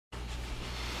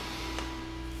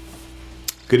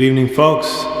Good evening,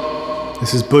 folks.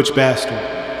 This is Butch Bastard.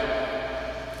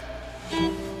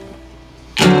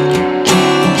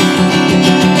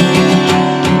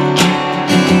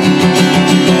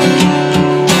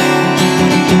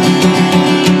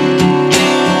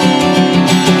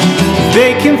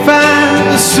 They can find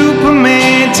a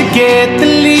Superman to get the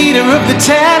leader of the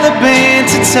Taliban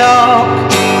to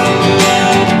talk.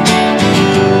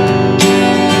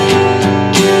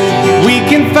 We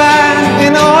can find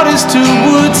an artist who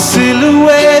would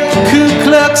silhouette the Ku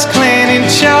Klux Klan in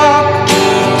chalk.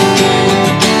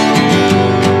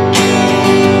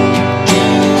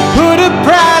 Put a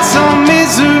price on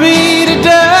misery,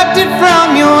 deduct it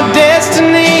from your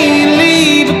destiny,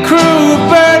 leave a crew of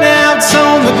burnouts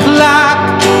on the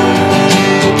clock.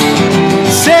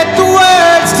 Set the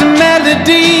words to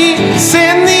melody,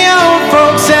 send the old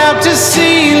folks out to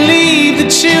sea, leave the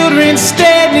children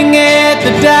standing at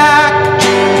the dock.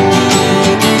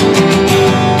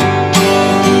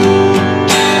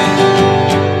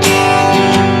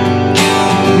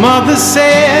 Mother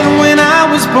said when I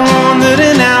was born that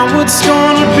an outward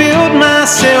scorn would build my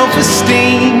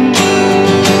self-esteem.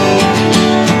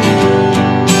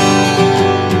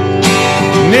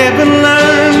 Never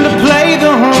learned to play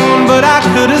the horn, but I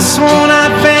could have sworn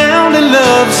I found a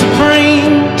love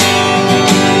supreme.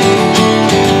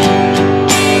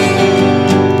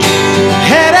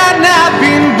 Had I not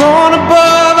been born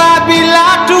above, I'd be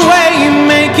locked away in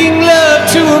making love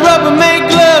to a Rubbermaid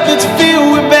glove that's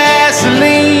filled with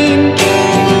Vaseline.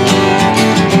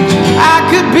 I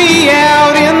could be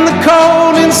out in the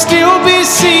cold and still be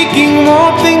seeking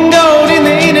warmth and gold in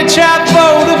the inner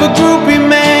trifold of a groupie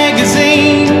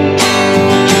magazine.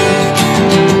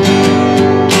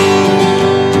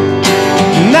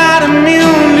 Not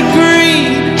immune to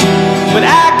greed, but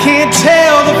I can't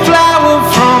tell the flower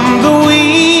from the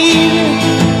weed.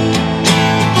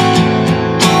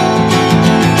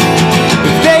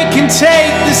 If they can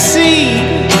take the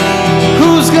seed,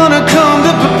 who's gonna come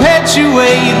to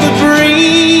perpetuate the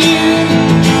breed?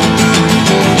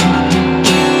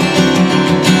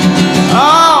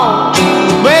 Oh,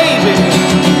 baby,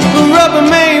 a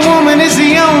Rubbermaid woman is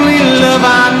the only love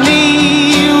I need.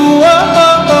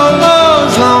 Whoa,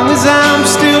 as long as I'm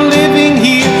still living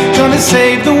here, gonna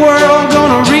save the world,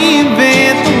 gonna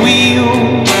reinvent the wheel.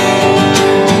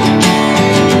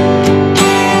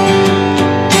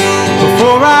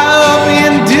 Before I up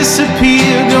and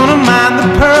disappear, gonna mine the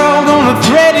pearl, gonna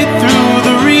thread it through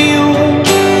the reel.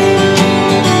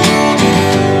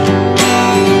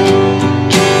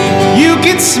 You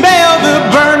can smell the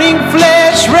burning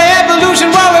flesh, revolution,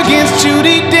 war against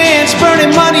Judi Dench,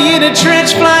 burning money in a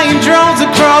trench, flying drones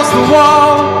across the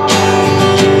wall.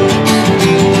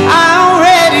 I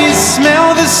already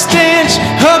smell the stench,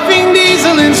 huffing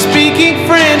diesel and speaking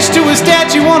French to a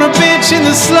statue on a bench in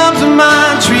the slums of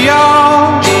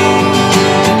Montreal.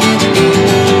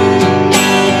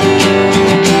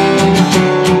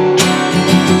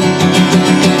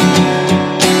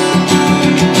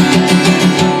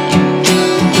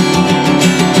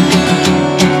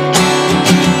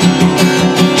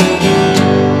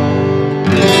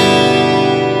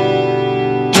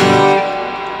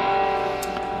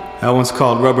 That one's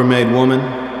called Rubbermaid Woman.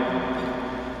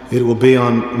 It will be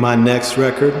on my next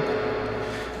record.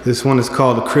 This one is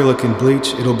called Acrylic and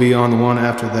Bleach. It'll be on the one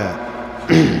after that.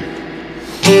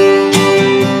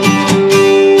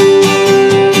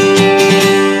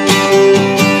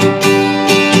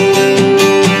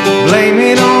 Blame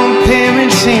it on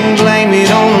parenting, blame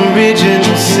it on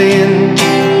original sin.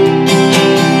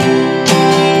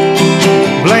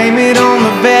 Blame it on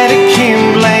the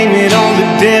Vatican, blame it on the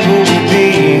devil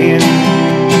within.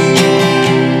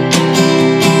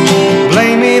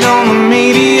 Blame it on the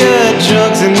media,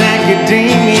 drugs and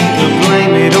academia,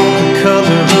 blame it on the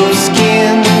color of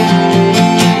skin.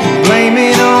 Blame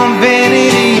it on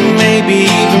vanity, maybe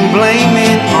even blame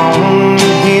it on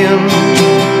him.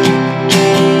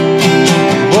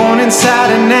 Born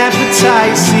inside an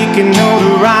appetite, seeking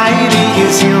notoriety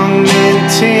as young men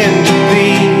tend to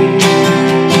be.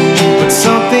 But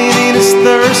something in his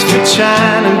thirst for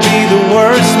trying to be the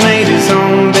worst made his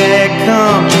own bad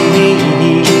company.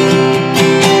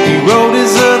 He wrote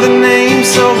his other name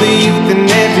so the youth in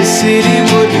every city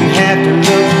wouldn't have to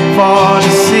look far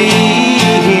to see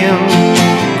him.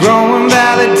 Growing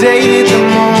validated the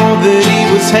more that he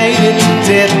was hated to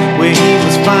death, where he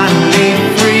was finally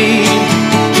free.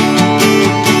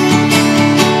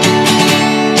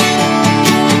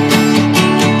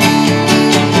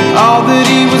 All that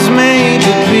he was made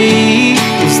to be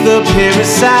was the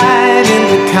parasite in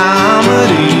the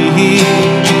comedy.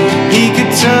 He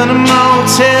could turn them all,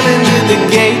 tell into the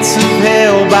gates of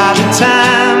hell by the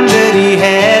time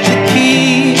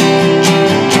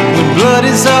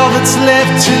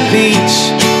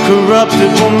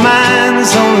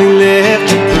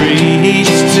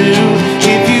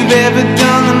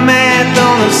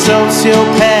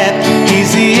sociopath.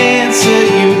 He's the answer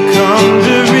you come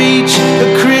to reach.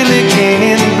 Acrylic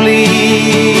and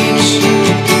bleach.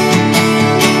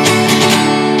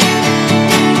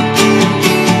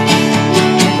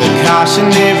 The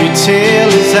cautionary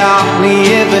tale is all he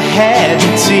ever had to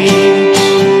teach.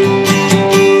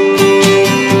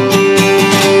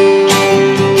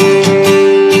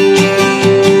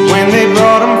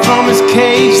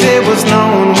 Cage, there was no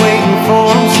one waiting for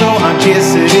him, so I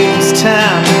guess that it was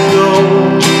time to go.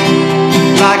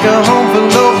 Like a home for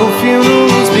local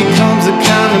funerals becomes a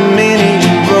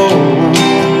condominium road.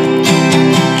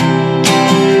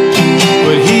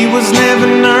 But he was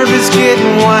never nervous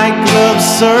getting white glove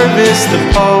service. The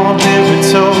Paul never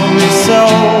told me so.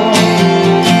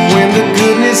 When the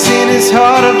goodness in his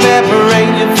heart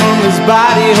evaporated from his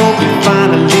body, hope he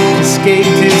finally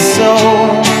escaped his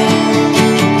soul.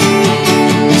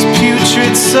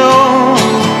 Soul,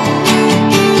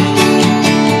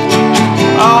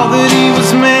 all that he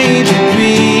was made to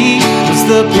be was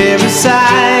the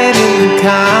parasite in the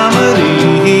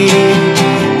comedy.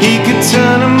 He could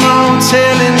turn a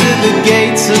motel into the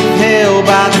gates of hell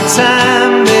by the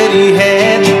time that he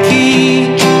had the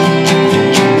key.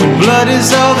 When blood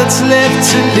is all that's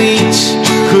left to leach,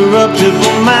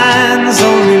 corruptible minds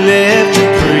only left to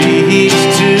preach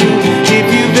to. If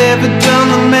you've ever done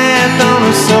the math on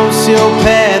a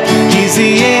sociopath, he's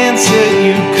the answer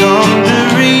you come to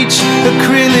reach.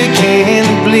 Acrylic and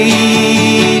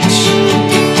bleach.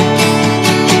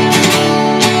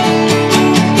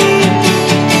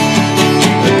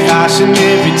 A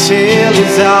cautionary tale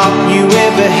is all you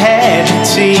ever had to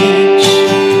teach.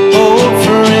 Old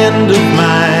friend of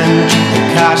mine, a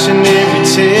cautionary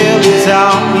tale is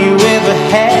all you ever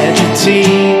had to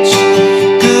teach.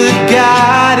 Good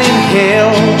God in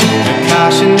hell, a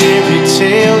cautionary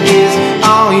tale is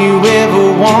all you ever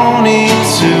wanted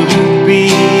to be.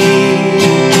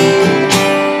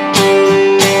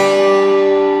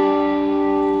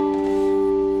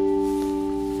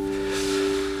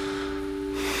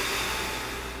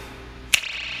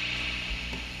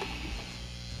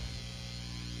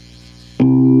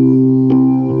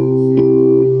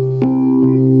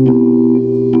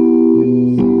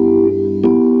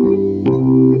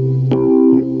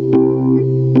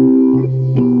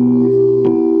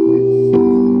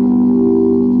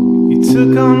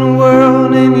 Took on the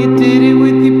world and you did it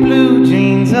with your blue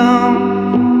jeans on.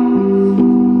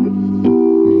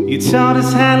 You taught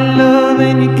us how to love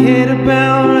and you cared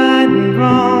about right and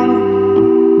wrong.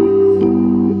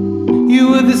 You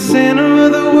were the center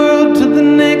of the world till the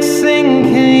next thing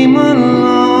came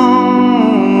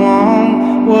along.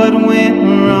 What went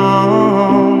wrong?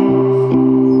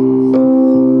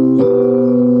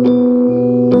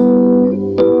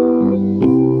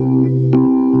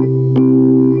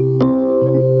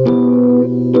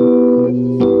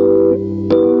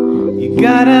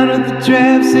 Got out of the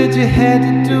draft, said you had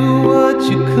to do what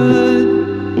you could.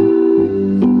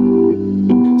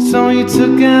 So you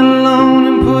took out a loan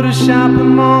and put a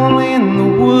shopping mall in the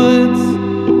woods.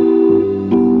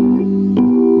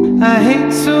 I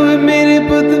hate to admit it,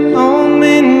 but the old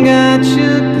man got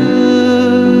you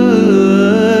good.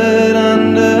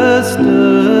 Understood.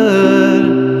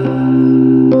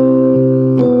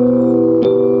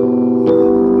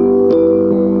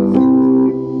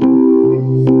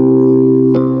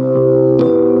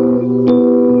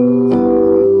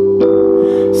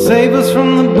 Save us from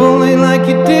the bully like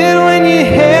you did when your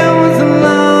hair was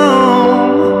long.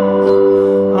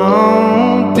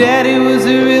 Oh, Daddy, was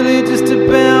it really just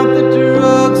about the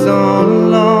drugs all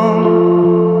along?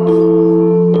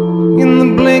 In the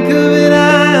blink of an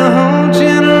eye, a whole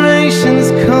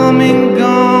generation's come and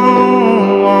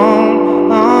gone.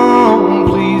 Oh,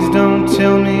 please don't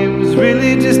tell me it was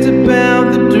really just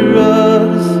about the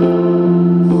drugs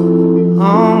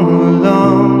all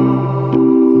along.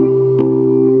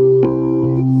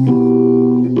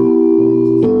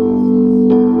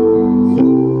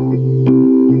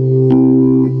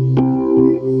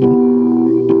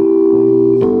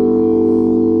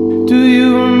 Do you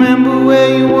remember where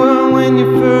you were when you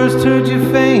first heard your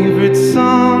favorite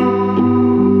song?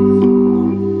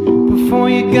 Before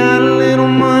you got a little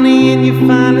money and you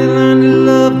finally learned to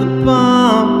love the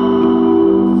bomb.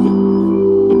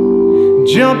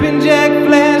 Jumping Jack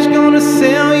Flash gonna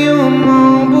sell you a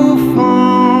mobile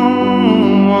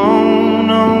phone.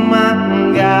 Oh my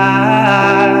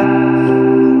God.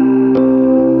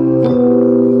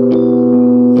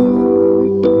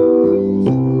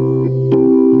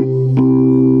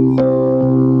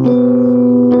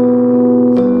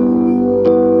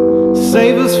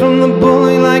 Save us from the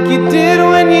bully like you did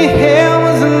when your hair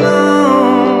was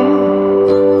long.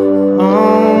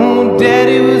 Oh.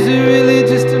 Daddy, was it really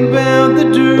just about the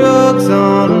drugs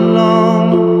all along?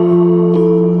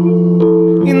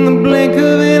 In the blink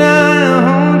of an eye, a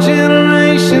whole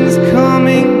generation's come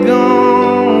and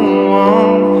gone.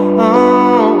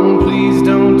 Please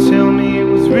don't tell me it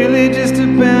was really just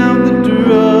about the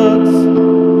drugs.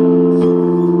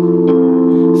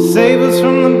 Save us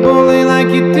from the bully like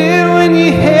you did when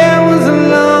your hair was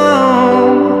long.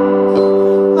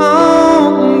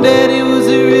 Oh, Daddy, was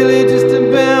it really just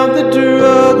about the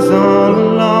drugs all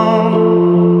along?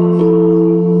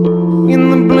 In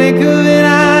the blink of an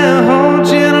eye, a whole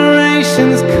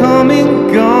generation's come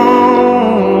and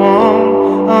gone.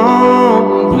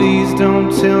 Please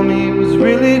don't tell me it was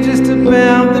really just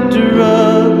about the drugs.